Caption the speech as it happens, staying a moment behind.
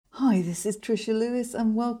Hi, this is Trisha Lewis,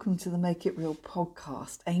 and welcome to the Make It Real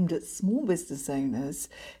podcast, aimed at small business owners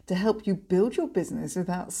to help you build your business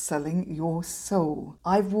without selling your soul.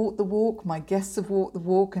 I've walked the walk, my guests have walked the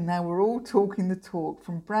walk, and now we're all talking the talk,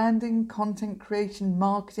 from branding, content creation,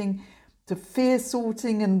 marketing, to fear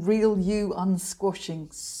sorting and real you unsquashing.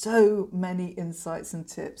 So many insights and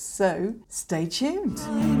tips. So stay tuned.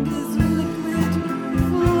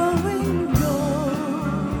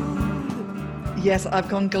 Yes, I've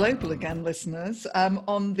gone global again, listeners.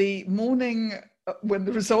 On the morning when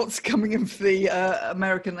the results are coming in for the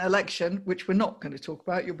American election, which we're not going to talk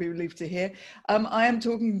about, you'll be relieved to hear, I am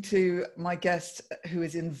talking to my guest who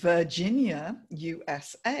is in Virginia,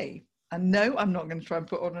 USA. And no, I'm not going to try and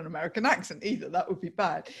put on an American accent either. That would be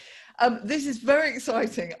bad. This is very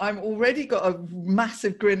exciting. I've already got a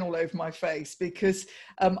massive grin all over my face because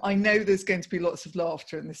I know there's going to be lots of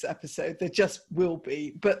laughter in this episode. There just will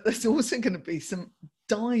be. But there's also going to be some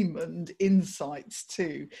diamond insights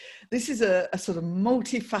too. This is a sort of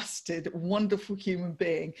multifaceted, wonderful human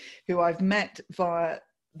being who I've met via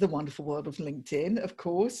the wonderful world of LinkedIn, of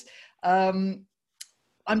course. I'm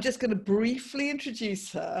just going to briefly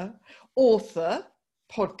introduce her. Author,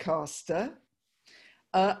 podcaster,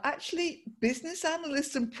 actually business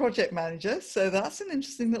analyst and project manager. So that's an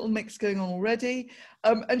interesting little mix going on already.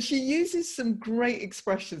 And she uses some great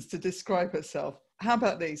expressions to describe herself. How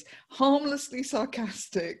about these? Harmlessly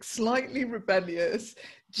sarcastic, slightly rebellious,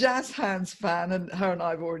 jazz hands fan, and her and I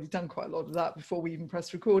have already done quite a lot of that before we even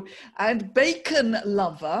press record, and bacon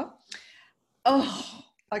lover. Oh,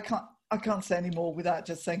 I can't say any more without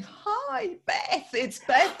just saying, hi, Beth. It's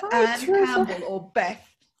Beth Hi, Ann Trisha. Campbell, or Beth.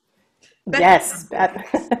 Yes.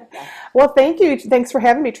 Well, thank you. Thanks for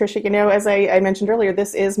having me, Trisha. You know, as I mentioned earlier,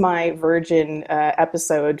 this is my virgin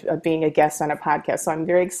episode of being a guest on a podcast. So I'm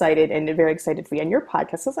very excited to be on your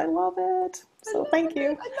podcast because I love it. So thank you. I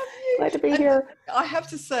love you. Glad to be here. I have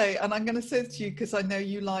to say, and I'm going to say this to you because I know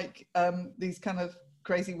you like these kind of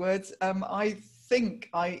crazy words. I think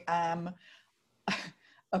I am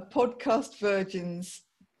a podcast virgin's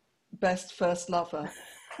best first lover.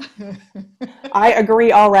 I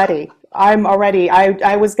agree already.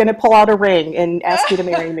 I was going to pull out a ring and ask you to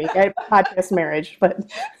marry me at podcast marriage, but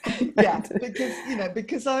yeah,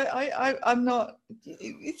 because I'm not,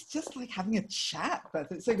 it's just like having a chat, Beth.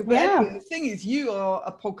 It's like, but anyway, the thing is, you are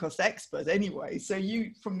a podcast expert anyway, so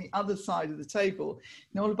you, from the other side of the table,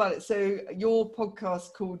 know all about it. So your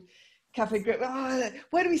podcast called Cafe Grip.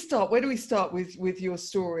 Where do we start with your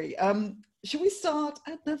story? Shall we start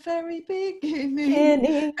at the very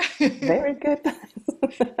beginning? Very good.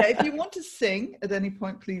 If you want to sing at any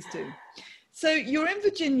point, please do. So you're in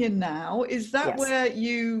Virginia now. Is that where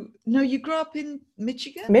you grew up in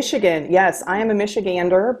Michigan? Michigan, yes. I am a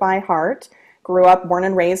Michigander by heart. Grew up, born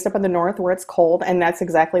and raised up in the north where it's cold, and that's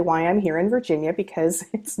exactly why I'm here in Virginia, because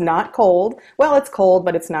it's not cold. Well, it's cold,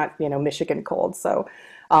 but it's not, Michigan cold. So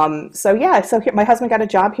my husband got a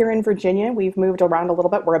job here in Virginia. We've moved around a little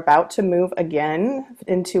bit. We're about to move again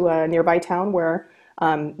into a nearby town where,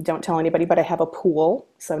 don't tell anybody, but I have a pool.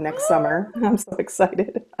 So next summer, I'm so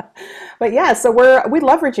excited. But yeah, so we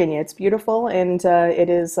love Virginia. It's beautiful, and it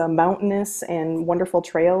is mountainous and wonderful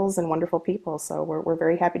trails and wonderful people. So we're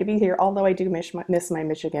very happy to be here, although I do miss my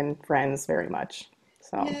Michigan friends very much.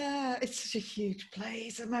 So. Yeah, it's such a huge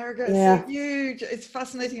place. America is so huge. It's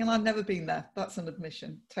fascinating, and I've never been there. That's an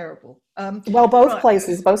admission. Terrible. Well,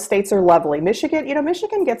 both states are lovely.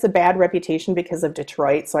 Michigan gets a bad reputation because of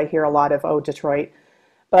Detroit. So I hear a lot of, Detroit.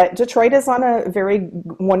 But Detroit is on a very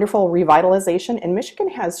wonderful revitalization, and Michigan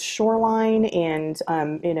has shoreline and,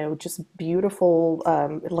 just beautiful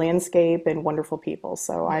landscape and wonderful people.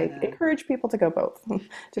 So I encourage people to go both,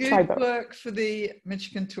 try both. Good work for the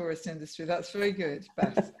Michigan tourist industry. That's very good,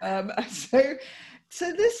 Beth.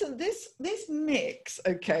 So this mix,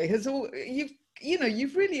 has all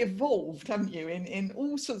you've really evolved, haven't you, in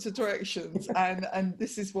all sorts of directions, and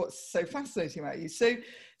this is what's so fascinating about you. So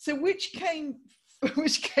which came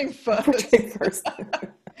first?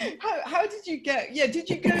 How did you did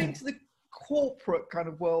you go into the corporate kind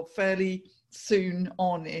of world fairly soon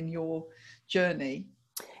on in your journey?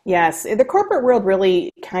 Yes, the corporate world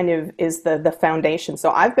really kind of is the foundation.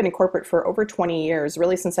 So I've been in corporate for over 20 years,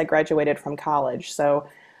 really since I graduated from college. So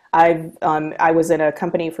I was in a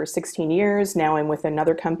company for 16 years. Now I'm with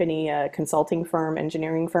another company, a consulting firm,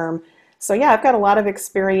 engineering firm. So yeah, I've got a lot of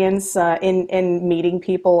experience in meeting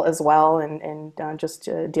people as well, and just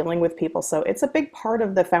dealing with people. So it's a big part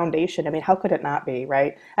of the foundation. I mean, how could it not be,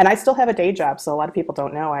 right? And I still have a day job, so a lot of people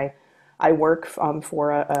don't know. I work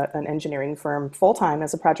for an engineering firm full time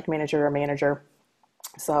as a project manager or manager.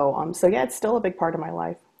 So yeah, it's still a big part of my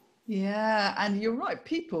life. Yeah, and you're right.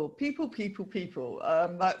 People.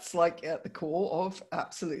 That's like at the core of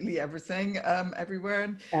absolutely everything, everywhere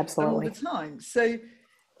and all the Absolutely. time. So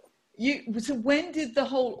when did the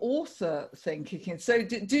whole author thing kick in? So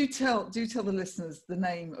do tell the listeners the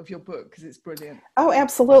name of your book because it's brilliant. Oh,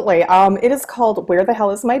 absolutely. It is called Where the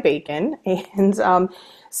Hell Is My Bacon? And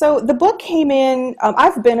so the book came in,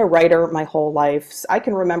 I've been a writer my whole life. I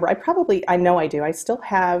can remember, I know I do. I still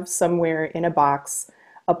have somewhere in a box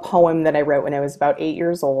a poem that I wrote when I was about 8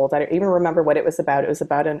 years old. I don't even remember what it was about. It was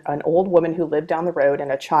about an old woman who lived down the road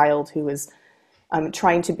and a child who was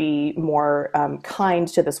trying to be more kind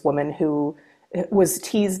to this woman who was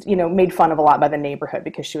teased, made fun of a lot by the neighborhood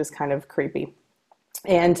because she was kind of creepy.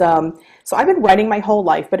 And so I've been writing my whole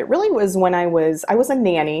life, but it really was when I was a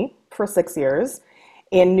nanny for 6 years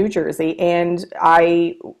in New Jersey, and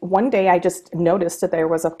I one day I just noticed that there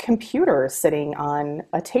was a computer sitting on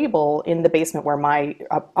a table in the basement where my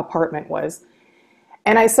apartment was,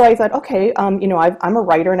 and I thought, okay, I'm a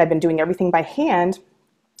writer and I've been doing everything by hand.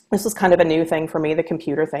 This was kind of a new thing for me, the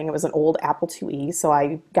computer thing. It was an old Apple IIe, so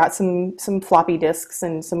I got some floppy disks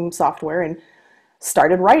and some software and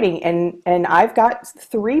started writing, and I've got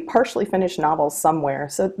three partially finished novels somewhere.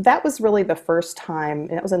 So that was really the first time,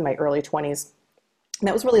 and that was in my early 20s. And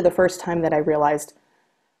that was really the first time that I realized,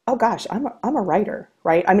 oh gosh, I'm a writer,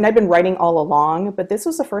 right? I mean, I've been writing all along, but this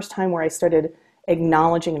was the first time where I started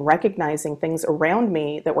acknowledging and recognizing things around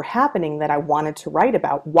me that were happening that I wanted to write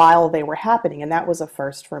about while they were happening. And that was a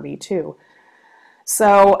first for me too.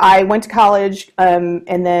 So I went to college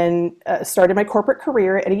and then started my corporate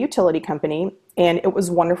career at a utility company, and it was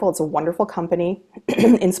wonderful. It's a wonderful company.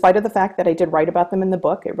 In spite of the fact that I did write about them in the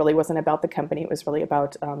book, it really wasn't about the company. It was really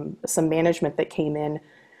about some management that came in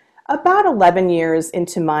about 11 years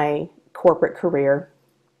into my corporate career.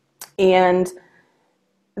 And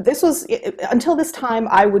this was until this time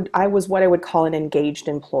I was what I would call an engaged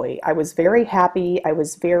employee. I was very happy. I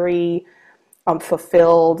was very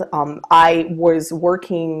fulfilled. I was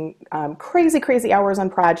working crazy hours on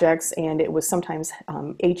projects, and it was sometimes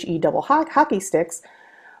HE double hockey sticks.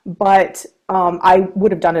 But I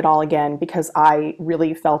would have done it all again because I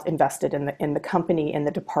really felt invested in the company, in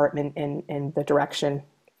the department, in the direction.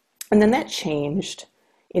 And then that changed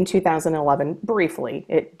in 2011 briefly.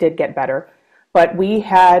 It did get better, but we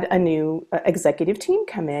had a new executive team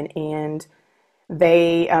come in, and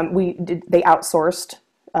they outsourced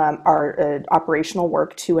our operational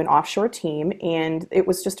work to an offshore team, and it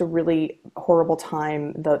was just a really horrible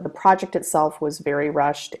time. The project itself was very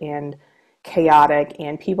rushed and chaotic,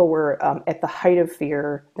 and people were at the height of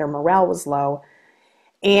fear. Their morale was low.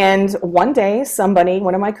 And one day,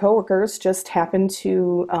 one of my coworkers, just happened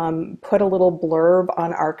to put a little blurb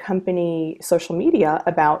on our company social media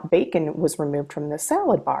about bacon was removed from the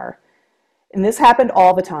salad bar. And this happened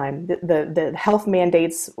all the time. The health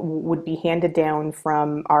mandates would be handed down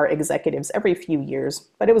from our executives every few years,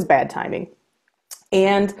 but it was bad timing.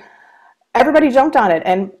 And everybody jumped on it.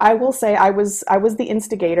 And I will say I was the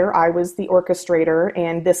instigator, I was the orchestrator,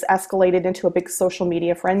 and this escalated into a big social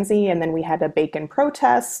media frenzy. And then we had a bacon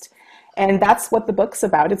protest. And that's what the book's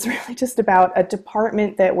about. It's really just about a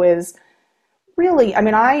department that was really, I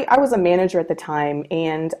mean, I was a manager at the time,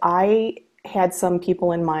 and I had some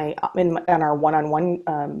people in our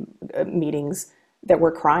one-on-one meetings that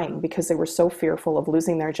were crying because they were so fearful of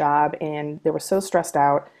losing their job, and they were so stressed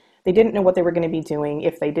out. They didn't know what they were going to be doing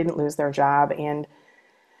if they didn't lose their job. And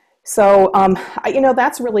so,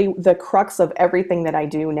 that's really the crux of everything that I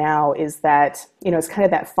do now, is that, it's kind of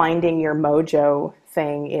that finding your mojo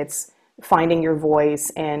thing. It's finding your voice.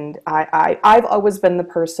 And I've always been the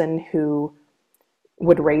person who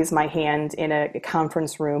would raise my hand in a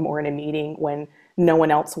conference room or in a meeting when no one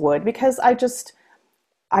else would, because I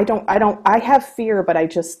have fear, but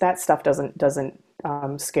that stuff doesn't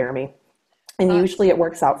scare me. And usually it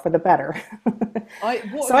works out for the better.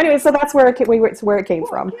 So anyway, so that's where it came What a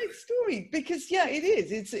from. great story! Because yeah, it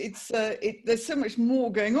is. There's so much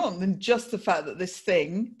more going on than just the fact that this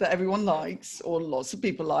thing that everyone likes, or lots of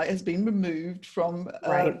people like, has been removed from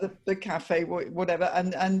Right. the cafe, whatever.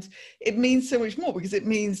 And it means so much more, because it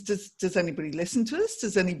means, does anybody listen to us?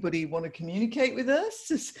 Does anybody want to communicate with us?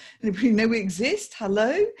 Does anybody know we exist?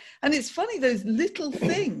 Hello. And it's funny, those little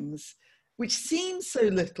things, which seem so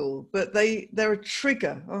little, but they're a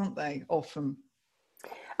trigger, aren't they? Often.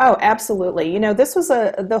 Oh, absolutely. This was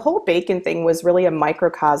the whole bacon thing was really a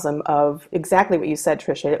microcosm of exactly what you said,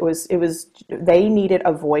 Tricia. They needed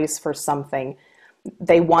a voice for something.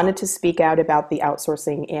 They wanted to speak out about the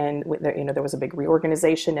outsourcing, and there was a big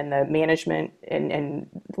reorganization in the management, and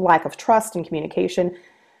lack of trust and communication,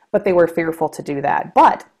 but they were fearful to do that.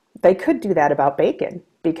 But they could do that about bacon.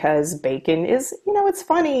 because bacon is, it's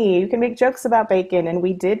funny. You can make jokes about bacon, and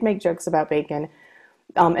we did make jokes about bacon.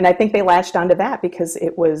 And I think they latched onto that because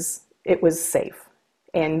it was safe,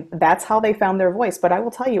 and that's how they found their voice. But I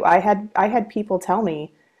will tell you, I had people tell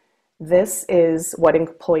me this is what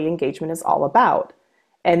employee engagement is all about.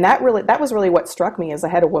 And that was really what struck me. Is I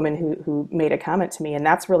had a woman who made a comment to me, and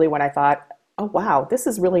that's really when I thought, oh wow, this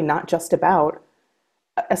is really not just about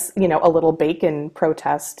a little bacon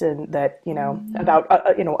protest, and that, about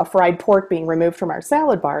a fried pork being removed from our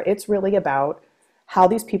salad bar. It's really about how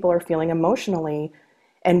these people are feeling emotionally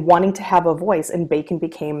and wanting to have a voice, and bacon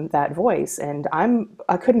became that voice. And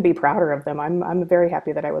I couldn't be prouder of them. I'm very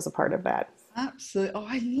happy that I was a part of that. Absolutely. Oh,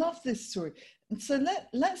 I love this story. And so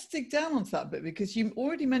let's dig down onto that bit, because you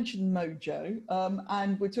already mentioned Mojo,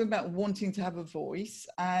 and we're talking about wanting to have a voice,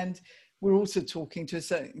 and we're also talking to a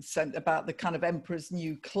certain extent about the kind of emperor's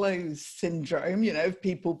new clothes syndrome, of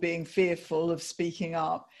people being fearful of speaking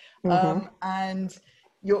up. Mm-hmm. And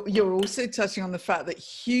you're also touching on the fact that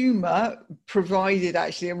humor provided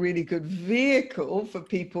actually a really good vehicle for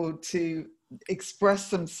people to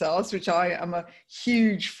express themselves, which I am a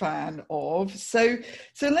huge fan of. So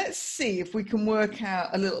let's see if we can work out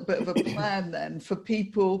a little bit of a plan then for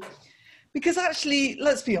people, because actually,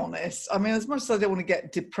 let's be honest, I mean, as much as I don't want to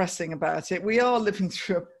get depressing about it, we are living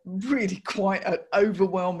through a really quite an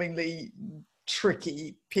overwhelmingly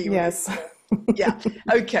tricky period. Yes. Yeah.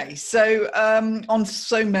 Okay. So on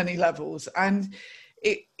so many levels, and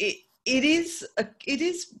it is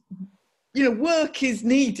work is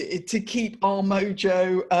needed to keep our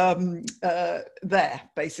mojo there,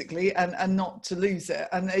 basically, and not to lose it.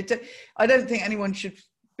 And I don't think anyone should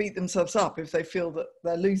beat themselves up if they feel that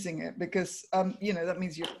they're losing it, because that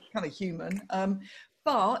means you're kind of human.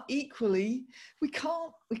 But equally, we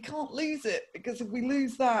can't lose it, because if we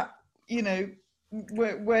lose that,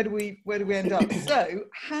 where do we end up? So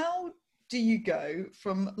how do you go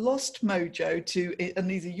from lost mojo to, and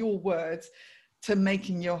these are your words, to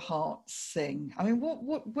making your heart sing? I mean,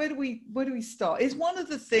 where do we start? Is one of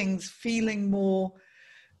the things feeling more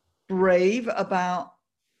brave about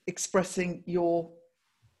expressing your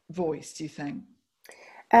voice, do you think?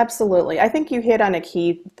 Absolutely. I think you hit on a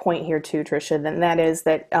key point here too, Tricia, and that is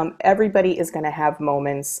that everybody is going to have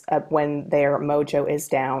moments when their mojo is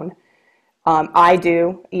down. I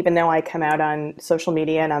do, even though I come out on social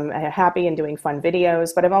media and I'm happy and doing fun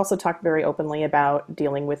videos, but I've also talked very openly about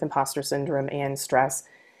dealing with imposter syndrome and stress.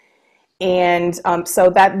 And so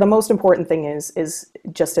that the most important thing is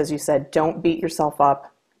just as you said, don't beat yourself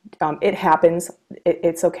up. It happens.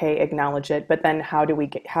 It's okay. Acknowledge it. But then how do we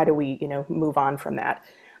move on from that?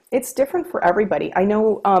 It's different for everybody. I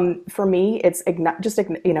know for me, it's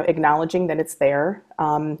acknowledging that it's there.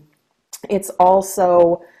 It's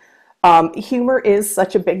also humor is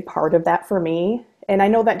such a big part of that for me. And I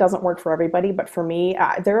know that doesn't work for everybody, but for me,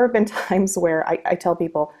 there have been times where I tell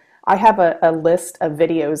people, I have a list of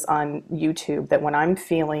videos on YouTube that when I'm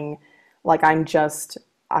feeling like I'm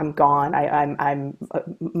gone, I'm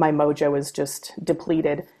my mojo is just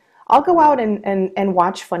depleted, I'll go out and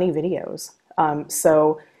watch funny videos.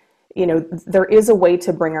 There is a way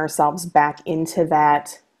to bring ourselves back into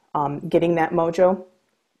that, getting that mojo.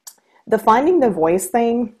 The finding the voice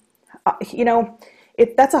thing,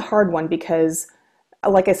 that's a hard one because,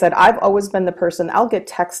 like I said, I've always been the person. I'll get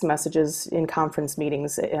text messages in conference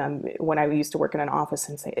meetings when I used to work in an office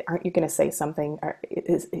and say, "Aren't you going to say something?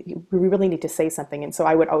 We really need to say something." And so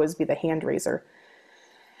I would always be the hand raiser.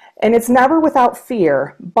 And it's never without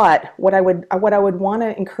fear, but what I would want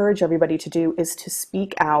to encourage everybody to do is to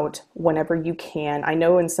speak out whenever you can. I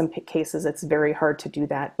know in some cases it's very hard to do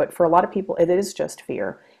that, but for a lot of people it is just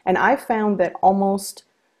fear. And I found that almost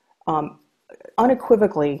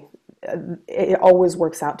unequivocally, it always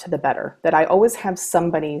works out to the better. That I always have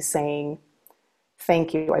somebody saying,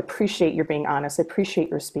 "Thank you. I appreciate your being honest. I appreciate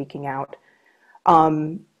your speaking out."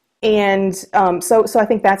 So I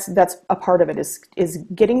think that's a part of it is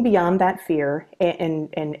getting beyond that fear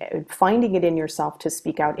and finding it in yourself to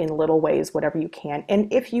speak out in little ways, whatever you can.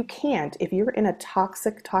 And if you can't, if you're in a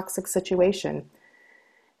toxic situation,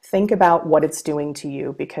 think about what it's doing to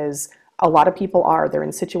you, because a lot of people they're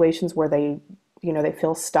in situations where they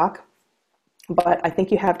feel stuck. But I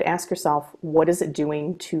think you have to ask yourself, what is it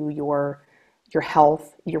doing to your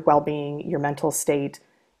health, your well-being, your mental state?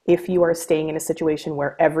 If you are staying in a situation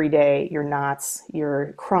where every day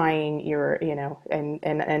you're crying,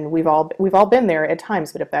 and we've all been there at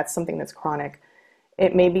times, but if that's something that's chronic,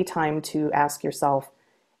 it may be time to ask yourself,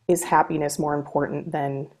 is happiness more important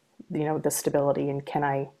than, the stability, and can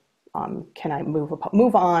I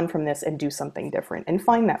move on from this and do something different and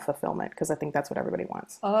find that fulfillment? Because I think that's what everybody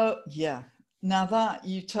wants. Yeah, Now that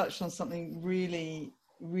you touched on something really,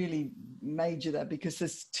 really major there, because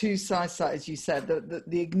there's two sides to that, as you said.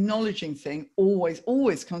 The acknowledging thing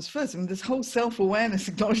always comes first. I mean, this whole self-awareness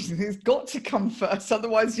acknowledging thing has got to come first,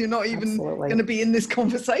 otherwise you're not even going Absolutely. to be in this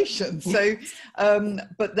conversation. So,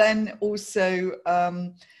 but then also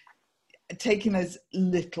taking those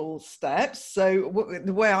little steps. So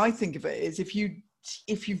the way I think of it is, if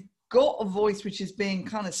you've got a voice which is being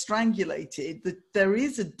kind of strangulated, that there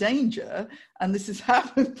is a danger, and this has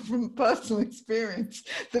happened from personal experience,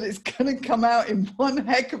 that it's going to come out in one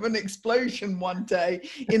heck of an explosion one day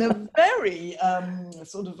in a very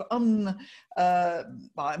sort of I'm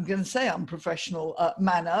going to say unprofessional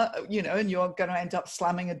manner, and you're going to end up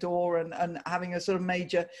slamming a door and having a sort of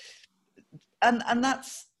major, and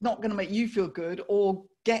that's not going to make you feel good or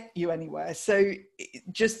get you anywhere. So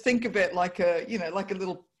just think of it like a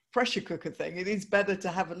little pressure cooker thing. It is better to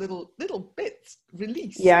have a little bits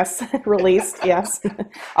released. Yes, released. Yes.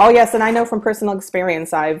 Oh, yes. And I know from personal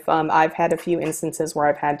experience, I've had a few instances where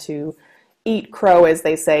I've had to eat crow, as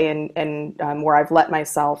they say, and where I've let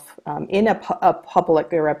myself in a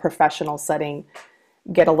public or a professional setting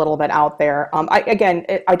get a little bit out there.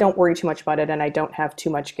 I don't worry too much about it, and I don't have too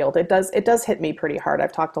much guilt. It does hit me pretty hard.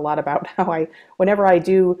 I've talked a lot about how whenever I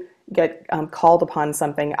do get called upon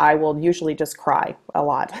something, I will usually just cry a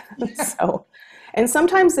lot. Yeah. So, and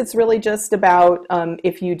sometimes it's really just about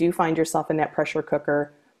if you do find yourself in that pressure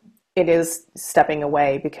cooker, it is stepping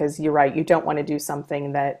away, because you're right. You don't want to do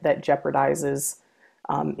something that jeopardizes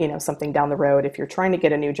something down the road, if you're trying to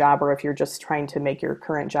get a new job or if you're just trying to make your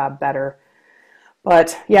current job better.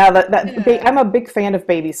 But yeah, I'm a big fan of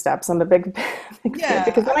baby steps. I'm a big fan,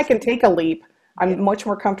 because then I can take a leap. I'm much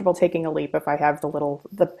more comfortable taking a leap if I have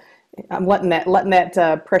I'm letting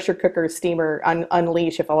that pressure cooker steamer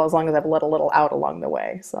unleash, as long as I've let a little out along the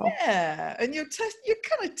way. So yeah, and you're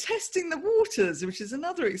kind of testing the waters, which is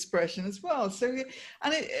another expression as well. So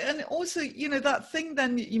and also that thing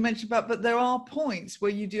then you mentioned about, but there are points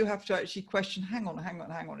where you do have to actually question. Hang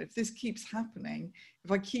on. If this keeps happening,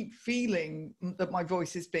 if I keep feeling that my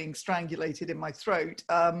voice is being strangulated in my throat,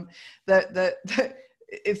 that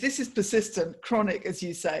if this is persistent, chronic, as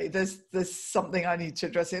you say, there's something I need to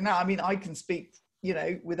address here now. I mean, I can speak,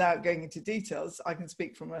 without going into details, I can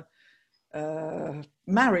speak from a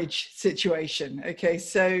marriage situation. Okay,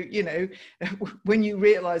 so when you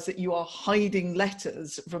realize that you are hiding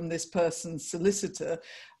letters from this person's solicitor,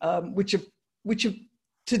 which have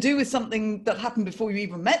to do with something that happened before you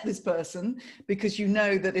even met this person, because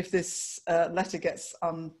that if this letter gets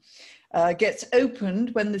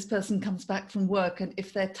opened when this person comes back from work, and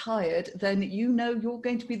if they're tired, then you're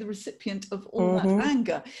going to be the recipient of all that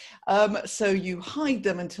anger. So you hide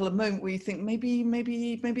them until a moment where you think maybe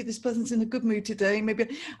this person's in a good mood today,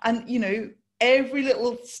 and every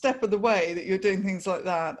little step of the way that you're doing things like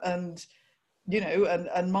that. And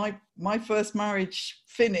and my first marriage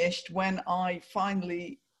finished when I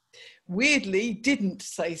finally, weirdly, didn't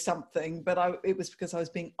say something, but it was because I was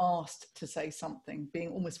being asked to say something, being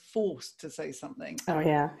almost forced to say something. Oh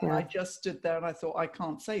yeah. And I just stood there and I thought, I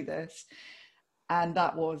can't say this. And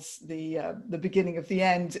that was the beginning of the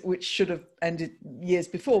end, which should have ended years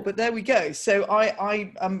before. But there we go. So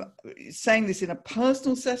I am saying this in a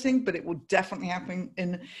personal setting, but it will definitely happen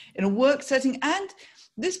in a work setting. And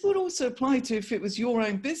this would also apply to if it was your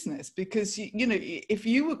own business, because if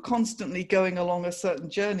you were constantly going along a certain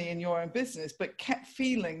journey in your own business, but kept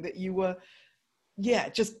feeling that you were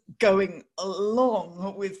just going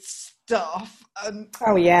along with stuff. And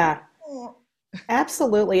oh yeah.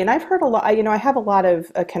 Absolutely. And I've heard a lot, I have a lot of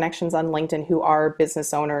connections on LinkedIn who are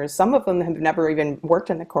business owners. Some of them have never even worked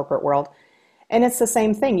in the corporate world. And it's the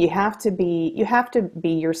same thing. You have to be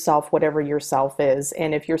yourself, whatever yourself is.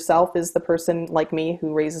 And if yourself is the person like me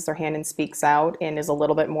who raises their hand and speaks out and is a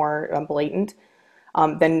little bit more blatant,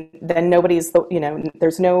 then nobody's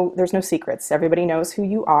there's no secrets. Everybody knows who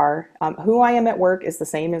you are. Who I am at work is the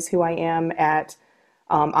same as who I am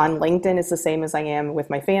on LinkedIn, is the same as I am with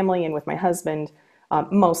my family and with my husband.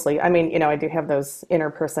 Mostly, I mean, I do have those inner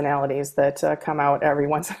personalities that come out every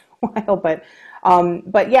once in a while,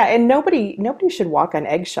 but yeah, and nobody should walk on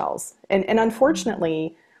eggshells. And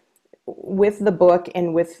unfortunately, with the book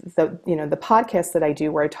and with the podcast that I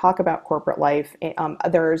do, where I talk about corporate life,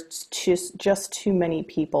 there's just too many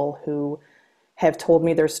people who have told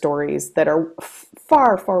me their stories that are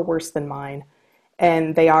far, far worse than mine.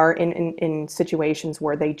 And they are in situations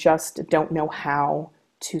where they just don't know how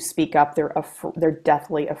to speak up. They're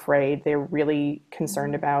deathly afraid. They're really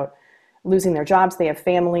concerned about losing their jobs. They have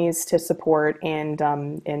families to support, and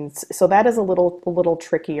so that is a little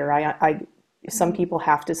trickier. Some people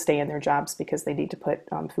have to stay in their jobs because they need to put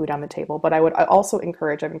food on the table. But I've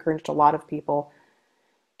encouraged a lot of people,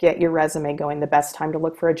 get your resume going. The best time to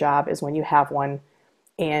look for a job is when you have one,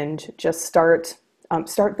 and just start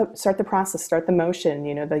the process, start the motion.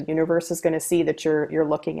 You know, the universe is going to see that you're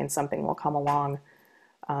looking, and something will come along.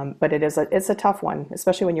 But it's a tough one,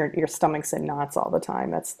 especially when your stomach's in knots all the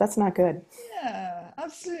time. That's not good. Yeah,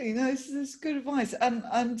 absolutely. No, this is good advice.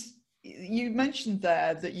 And you mentioned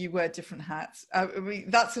there that you wear different hats. I mean,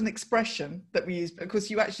 that's an expression that we use because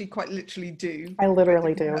you actually quite literally do. I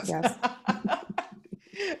literally do, yes.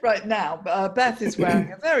 Right now, Beth is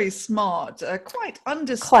wearing a very smart, quite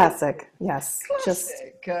understated. Classic, yes.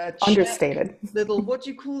 Classic, understated. Little, what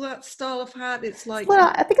do you call that style of hat? It's like,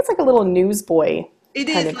 well, I think it's like a little newsboy. It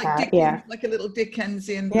kind is of like hat. Dickens, Yeah. like a little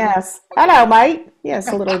Dickensian. Yes. Hello, mate. Yes,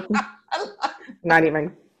 a little. Not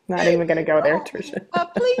even going to go there, Tricia.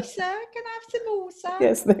 Please, sir, can I have some more, sir?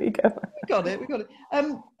 Yes, there you go. We got it.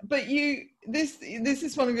 But this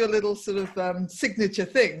is one of your little sort of signature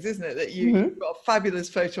things, isn't it? That you've got a fabulous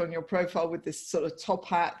photo on your profile with this sort of top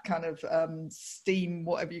hat, kind of steam,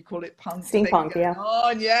 whatever you call it, punk. Steampunk, yeah.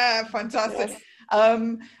 Oh, yeah, fantastic. Yes.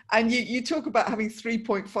 And you talk about having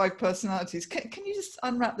 3.5 personalities. Can you just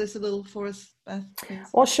unwrap this a little for us, Beth, please?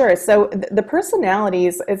 Well, sure. So the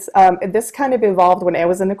personalities, it's this kind of evolved when I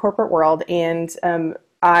was in the corporate world, and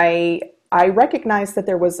I recognized that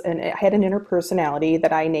I had an inner personality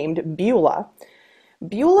that I named Beulah.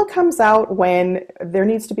 Beulah comes out when there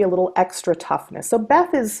needs to be a little extra toughness. So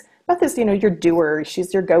Beth is your doer.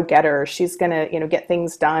 She's your go-getter. She's gonna get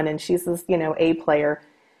things done, and she's this A player.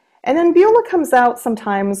 And then Beulah comes out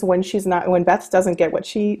sometimes when Beth doesn't get what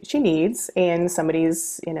she needs, and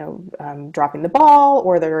somebody's dropping the ball,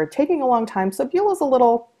 or they're taking a long time. So Beulah's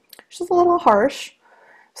she's a little harsh.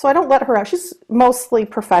 So I don't let her out. She's mostly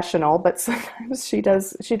professional, but sometimes she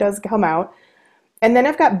does come out. And then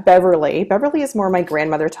I've got Beverly. Beverly is more my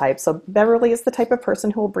grandmother type. So Beverly is the type of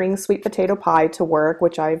person who will bring sweet potato pie to work,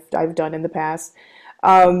 which I've done in the past.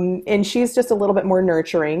 And she's just a little bit more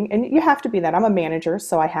nurturing. And you have to be that. I'm a manager,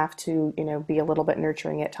 so I have to, be a little bit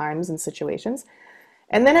nurturing at times in situations.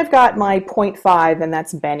 And then I've got my 0.5, and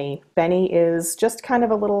that's Benny. Benny is just kind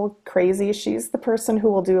of a little crazy. She's the person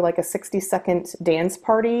who will do like a 60-second dance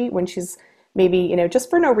party when she's maybe, just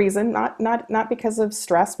for no reason, not because of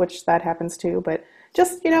stress, which that happens too, but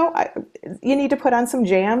just, you need to put on some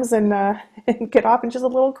jams and get off, and just a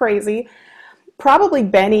little crazy. Probably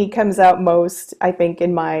Benny comes out most, I think,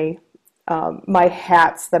 in my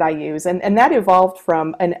hats that I use, and that evolved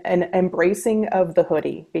from an embracing of the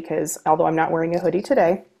hoodie, because although I'm not wearing a hoodie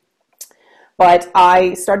today, but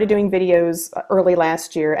I started doing videos early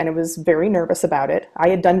last year, and I was very nervous about it. I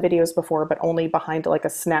had done videos before, but only behind like a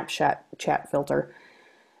Snapchat chat filter.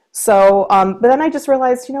 So, but then I just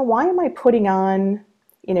realized, why am I putting on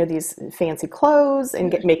these fancy clothes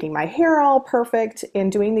and making my hair all perfect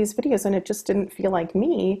and doing these videos, and it just didn't feel like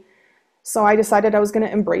me. So I decided I was going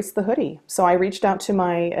to embrace the hoodie. So I reached out to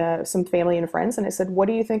my some family and friends, and I said, "What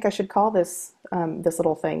do you think I should call this this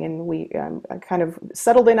little thing?" And we kind of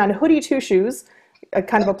settled in on Hoodie Two Shoes,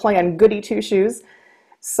 kind of a play on Goody Two Shoes.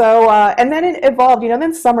 So and then it evolved.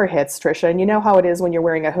 Then summer hits, Trisha, and you know how it is when you're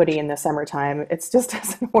wearing a hoodie in the summertime. It just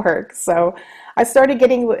doesn't work. So I started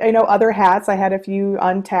getting other hats. I had a few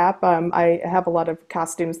on tap. I have a lot of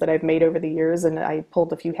costumes that I've made over the years, and I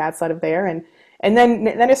pulled a few hats out of there. And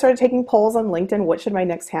then I started taking polls on LinkedIn. What should my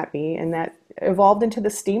next hat be? And that evolved into the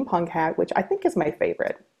steampunk hat, which I think is my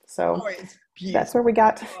favorite. So that's where we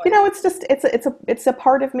got. It's a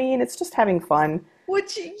part of me, and it's just having fun.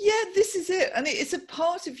 This is it, and it's a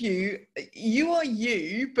part of you. You are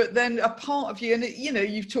you, but then a part of you, and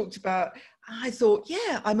you've talked about. I thought,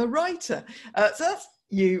 I'm a writer. So that's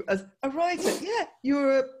you as a writer. Yeah,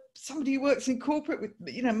 you're somebody who works in corporate with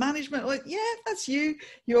management. Like, that's you.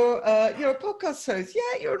 You're a podcast host.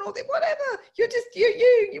 Yeah, you're an author. Whatever. You're just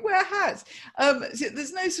you wear hats. So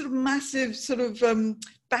there's no sort of massive sort of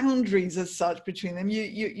boundaries as such between them.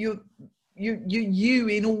 You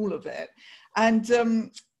in all of it.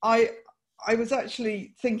 And I was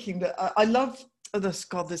actually thinking that I love this.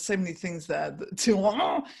 God, there's so many things there.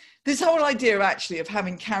 This whole idea actually of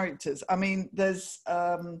having characters. I mean, there's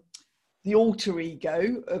the alter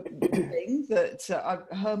ego thing that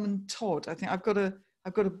Herman Todd. I think I've got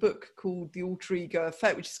a book called The Alter Ego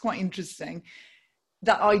Effect, which is quite interesting.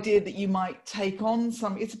 That idea that you might take on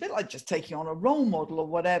it's a bit like just taking on a role model or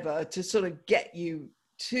whatever to sort of get you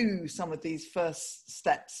to some of these first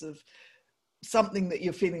steps of something that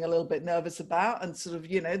you're feeling a little bit nervous about, and sort of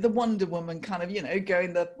the Wonder Woman kind of go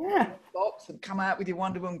in the box and come out with your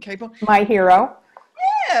Wonder Woman cape on. My hero.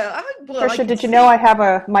 well, I Trisha, can did you know see. I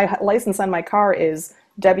have my license on my car is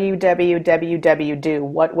WWWW do.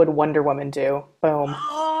 What would Wonder Woman do? Boom.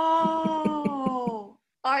 Oh,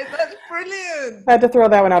 that's I brilliant. had to throw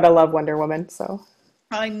that one out. I love Wonder Woman. So,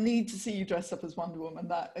 I need to see you dress up as Wonder Woman.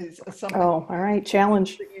 That is something oh, all right.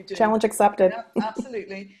 Challenge. that you do. Challenge accepted. Yeah,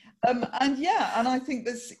 absolutely. And yeah, and I think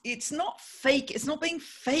it's not fake. It's not being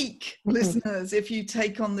fake, Mm-mm. listeners. If you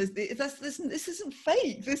take on this isn't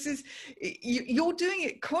fake. You're doing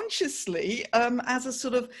it consciously, as a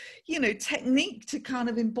sort of, technique to kind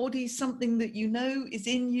of embody something that you know is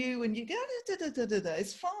in you, and you go, da, da, da, da, da, da,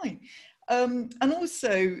 it's fine. And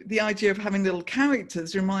also the idea of having little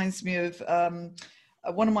characters reminds me of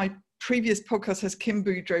one of my previous podcasts has Kim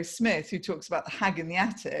Boudreaux Smith, who talks about the hag in the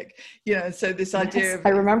attic, so this idea Yes, of, I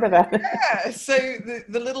remember that. so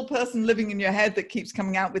the little person living in your head that keeps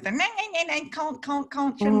coming out with a can't,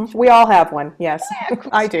 Mhm. We all have one. Yes, yeah, of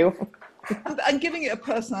I course. do. And giving it a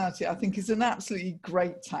personality, I think, is an absolutely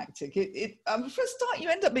great tactic. For a start, you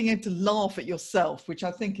end up being able to laugh at yourself, which I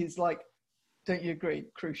think is, like, don't you agree,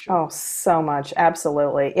 crucial? Oh, so much.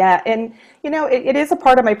 Absolutely. Yeah. And, it is a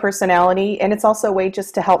part of my personality, and it's also a way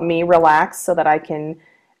just to help me relax so that I can,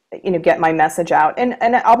 get my message out. And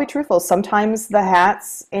I'll be truthful, sometimes the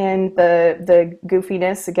hats and the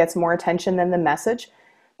goofiness gets more attention than the message,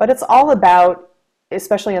 but it's all about,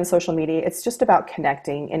 especially on social media, it's just about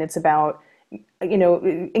connecting, and it's about,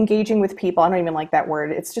 engaging with people. I don't even like that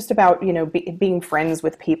word. It's just about, being friends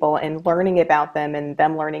with people and learning about them and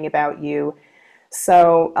them learning about you.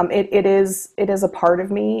 So it is a part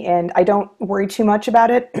of me, and I don't worry too much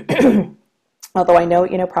about it. Although I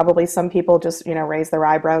know, probably some people just, raise their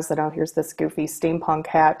eyebrows that, oh, here's this goofy steampunk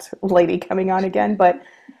hat lady coming on again.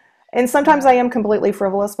 And sometimes I am completely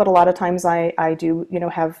frivolous, but a lot of times I do,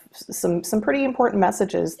 have some pretty important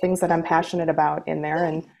messages, things that I'm passionate about in there.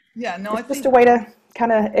 And Yeah, no, I it's just a think, way to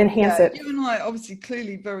kind of enhance yeah, it. you and I are obviously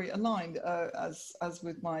clearly very aligned, as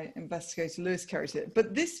with my investigator Lewis character.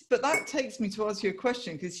 But that takes me to ask you a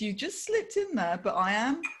question, because you just slipped in there. But I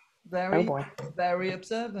am Oh very, boy. very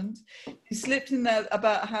observant. You slipped in there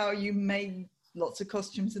about how you made lots of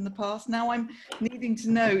costumes in the past. Now I'm needing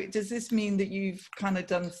to know: does this mean that you've kind of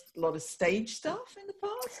done a lot of stage stuff in the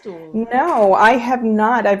past, or? No, I have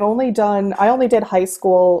not. I only did high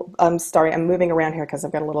school. Sorry, I'm moving around here because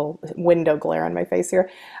I've got a little window glare on my face here.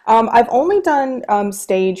 I've only done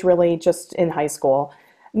stage really just in high school.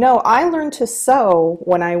 No, I learned to sew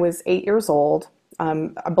when I was 8 years old.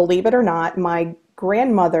 Believe it or not, my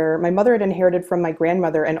mother had inherited from my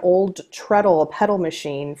grandmother an old treadle, a pedal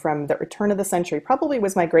machine from the turn of the century, probably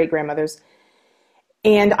was my great grandmother's.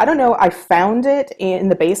 And I don't know, I found it in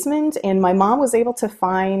the basement, and my mom was able to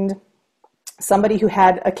find somebody who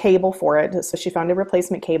had a cable for it. So she found a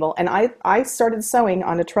replacement cable, and I started sewing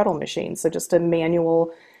on a treadle machine, so just a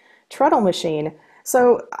manual treadle machine.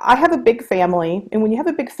 So I have a big family, and when you have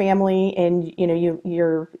a big family and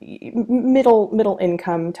you're middle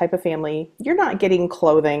income type of family, you're not getting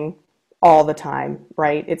clothing all the time,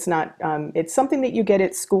 right? It's not it's something that you get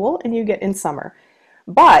at school and you get in summer.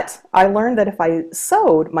 But I learned that if I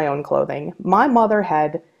sewed my own clothing, my mother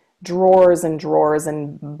had drawers and drawers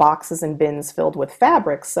and boxes and bins filled with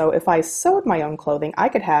fabric. So if I sewed my own clothing, I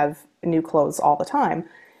could have new clothes all the time.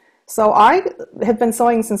 So I have been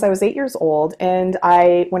sewing since I was 8 years old, and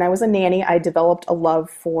when I was a nanny, I developed a love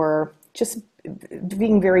for just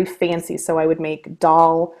being very fancy. So I would make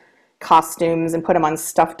doll costumes and put them on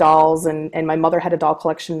stuffed dolls, and my mother had a doll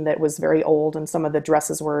collection that was very old, and some of the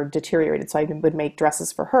dresses were deteriorated. So I would make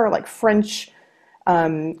dresses for her, like French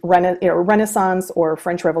Renaissance or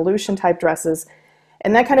French Revolution type dresses.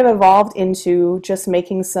 And that kind of evolved into just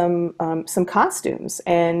making some costumes.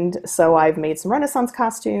 And so I've made some Renaissance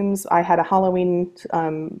costumes. I had a Halloween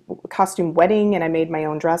costume wedding, and I made my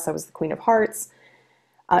own dress. I was the Queen of Hearts.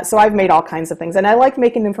 So I've made all kinds of things, and I like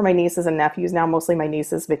making them for my nieces and nephews now, mostly my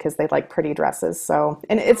nieces because they like pretty dresses. So,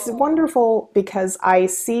 and it's wonderful because I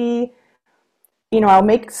see, I'll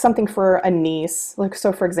make something for a niece. Like,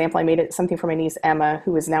 so for example, I made something for my niece Emma,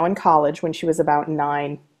 who is now in college when she was about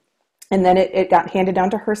 9. And then it got handed down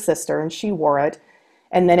to her sister, and she wore it.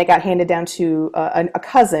 And then it got handed down to a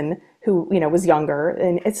cousin who, was younger.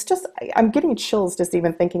 And it's just, I'm getting chills just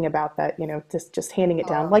even thinking about that, just handing it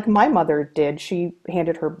down. Like my mother did. She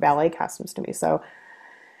handed her ballet costumes to me. So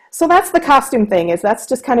that's the costume thing, that's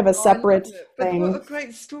just kind of a Oh, I love separate it. But what a thing.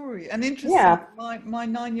 great story. And interesting, Yeah. my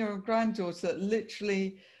 9-year-old granddaughter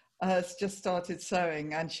literally, has just started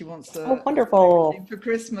sewing, and she wants a Oh, wonderful. for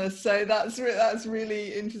Christmas. So that's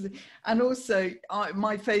really interesting. And also,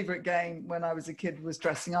 my favorite game when I was a kid was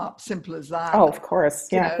dressing up. Simple as that. Oh, of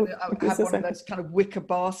course. You Yeah. know, I Who's had one this? of those kind of wicker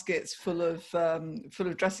baskets full of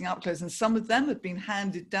dressing up clothes, and some of them had been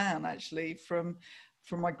handed down actually from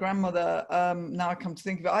my grandmother. Now I come to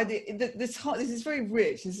think of it, this is very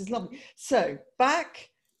rich. This is lovely. So back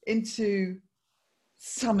into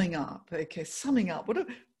summing up. Okay, summing up. What a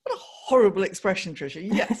horrible expression, Tricia.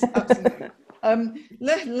 Yes, absolutely.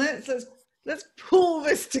 Let's pull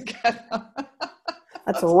this together.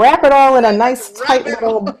 Let's wrap it all in a nice tight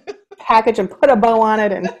little package and put a bow on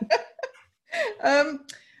it. And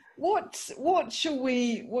what shall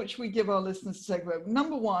we give our listeners to take away?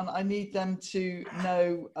 Number one, I need them to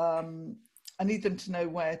know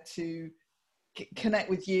where to connect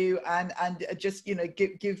with you, and just, you know,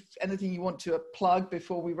 give anything you want to a plug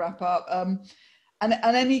before we wrap up, and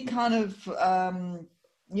any kind of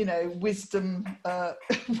you know, wisdom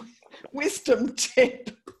wisdom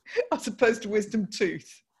tip as opposed to wisdom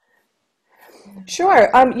tooth. Sure.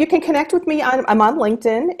 You can connect with me. I'm on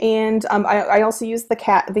LinkedIn, and I also use the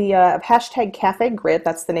hashtag Cafe Grit.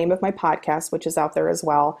 That's the name of my podcast, which is out there as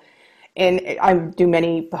well. And I do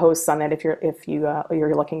many posts on that if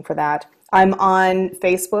you're looking for that. I'm on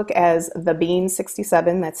Facebook as The Bean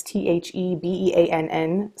 67. That's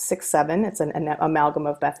TheBeann 67. It's an amalgam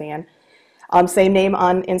of Beth Ann. Same name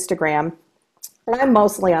on Instagram. I'm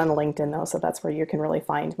mostly on LinkedIn though, so that's where you can really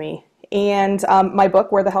find me. And my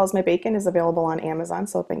book, Where the Hell is My Bacon, is available on Amazon.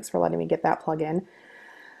 So thanks for letting me get that plug in.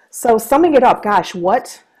 So summing it up, gosh,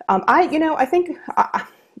 what I think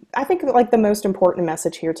like the most important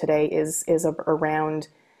message here today is around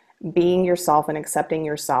being yourself and accepting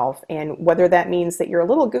yourself, and whether that means that you're a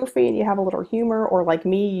little goofy and you have a little humor, or like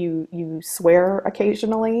me, you swear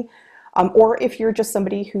occasionally, or if you're just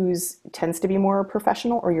somebody who's tends to be more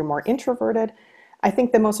professional or you're more introverted. I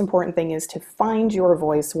think the most important thing is to find your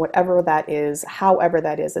voice, whatever that is, however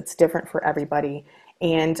that is. It's different for everybody.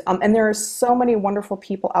 And there are so many wonderful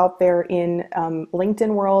people out there in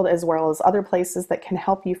LinkedIn world, as well as other places, that can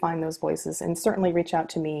help you find those voices. And certainly reach out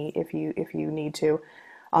to me if you need to.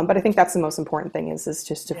 But I think that's the most important thing is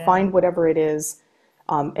just to find whatever it is,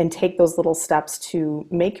 and take those little steps to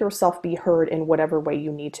make yourself be heard in whatever way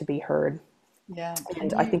you need to be heard. Yeah.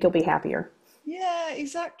 And I think you'll be happier. Yeah,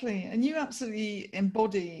 exactly. And you absolutely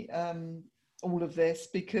embody all of this,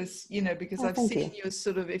 because, you know, because I've seen you as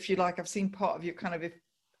sort of, if you like, I've seen part of your kind of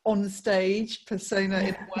on stage persona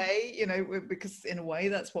in a way, you know, because in a way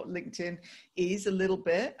that's what LinkedIn is a little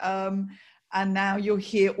bit. And now you're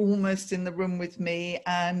here almost in the room with me,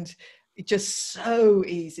 and it's just so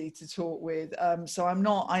easy to talk with. So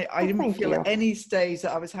I didn't feel at any stage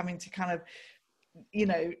that I was having to kind of, you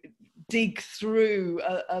know, dig through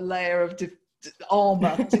a layer of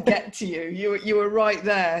armor to get to you. You were right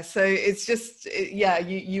there. So it's just,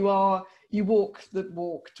 you walk the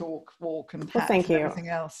walk, and well, thank you. Everything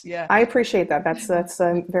else. Yeah, I appreciate that. That's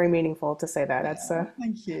very meaningful to say that. That's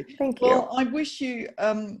thank you. Thank you. Well, I wish you.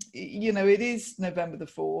 You know, it is November the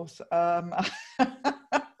 4th,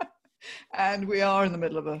 and we are in the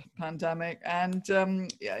middle of a pandemic. And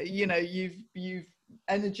you know, you've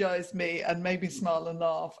energized me and made me smile and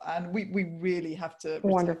laugh, and we really have to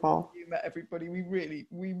wonderful humor, everybody.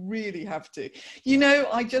 We really have to. You know,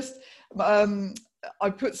 I just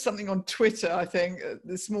I put something on Twitter, I think,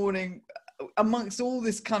 this morning, amongst all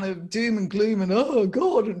this kind of doom and gloom and oh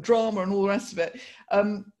god and drama and all the rest of it.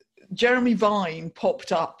 Jeremy Vine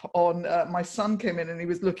popped up on, my son came in and he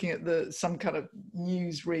was looking at some kind of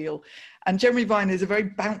news reel, and Jeremy Vine is a very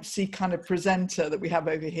bouncy kind of presenter that we have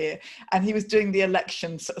over here, and he was doing the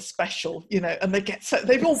election sort of special, you know, and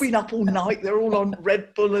they've all been up all night, they're all on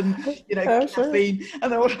Red Bull and, you know, caffeine, and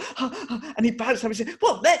they're all, and he bounced up and said,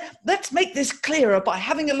 well, let's make this clearer by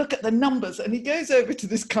having a look at the numbers, and he goes over to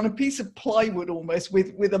this kind of piece of plywood almost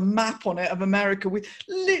with a map on it of America with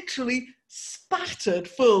literally spattered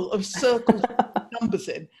full of circles numbers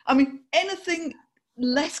in. I mean, anything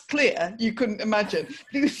less clear you couldn't imagine. But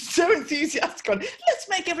he was so enthusiastic on, let's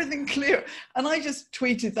make everything clear. And I just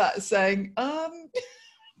tweeted that saying,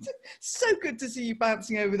 so good to see you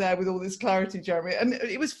bouncing over there with all this clarity, Jeremy. And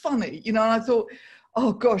it was funny, you know, and I thought,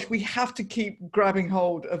 oh gosh, we have to keep grabbing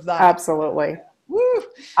hold of that. Absolutely. Woo.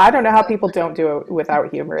 I don't know how people don't do it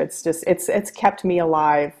without humor. It's just, it's kept me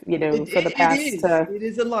alive, you know, for the past. It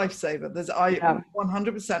is a lifesaver.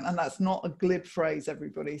 100%, and that's not a glib phrase,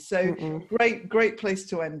 everybody. So great place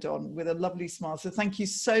to end on, with a lovely smile. So thank you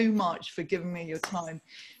so much for giving me your time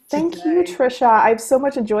Thank you, Trisha. I've so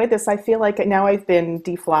much enjoyed this. I feel like now I've been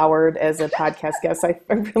deflowered as a podcast guest. I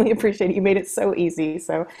really appreciate it. You made it so easy.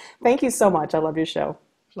 So thank you so much. I love your show.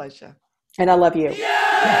 Pleasure. And I love you.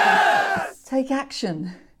 Yes! Take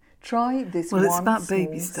action. Try this one. Well, it's about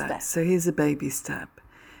baby steps. So here's a baby step.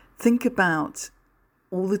 Think about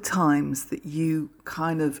all the times that you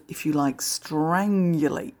kind of, if you like,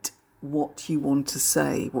 strangulate what you want to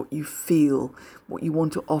say, what you feel, what you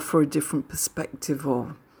want to offer a different perspective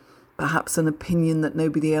of. Perhaps an opinion that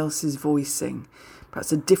nobody else is voicing,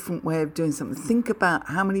 perhaps a different way of doing something. Think about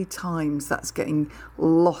how many times that's getting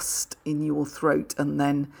lost in your throat and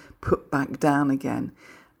then put back down again.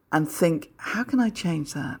 And think, how can I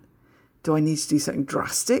change that? Do I need to do something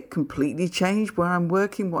drastic, completely change where I'm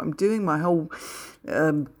working, what I'm doing, my whole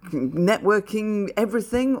networking,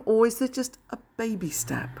 everything? Or is there just a baby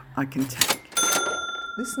step I can take?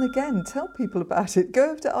 Listen again, tell people about it.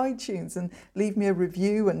 Go over to iTunes and leave me a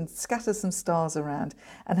review and scatter some stars around.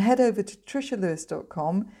 And head over to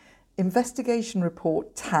trishalewis.com, investigation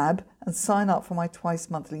report tab, and sign up for my twice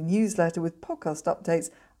monthly newsletter with podcast updates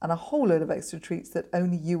and a whole load of extra treats that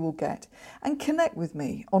only you will get. And connect with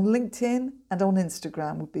me on LinkedIn and on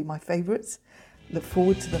Instagram would be my favourites. Look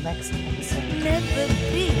forward to the next episode.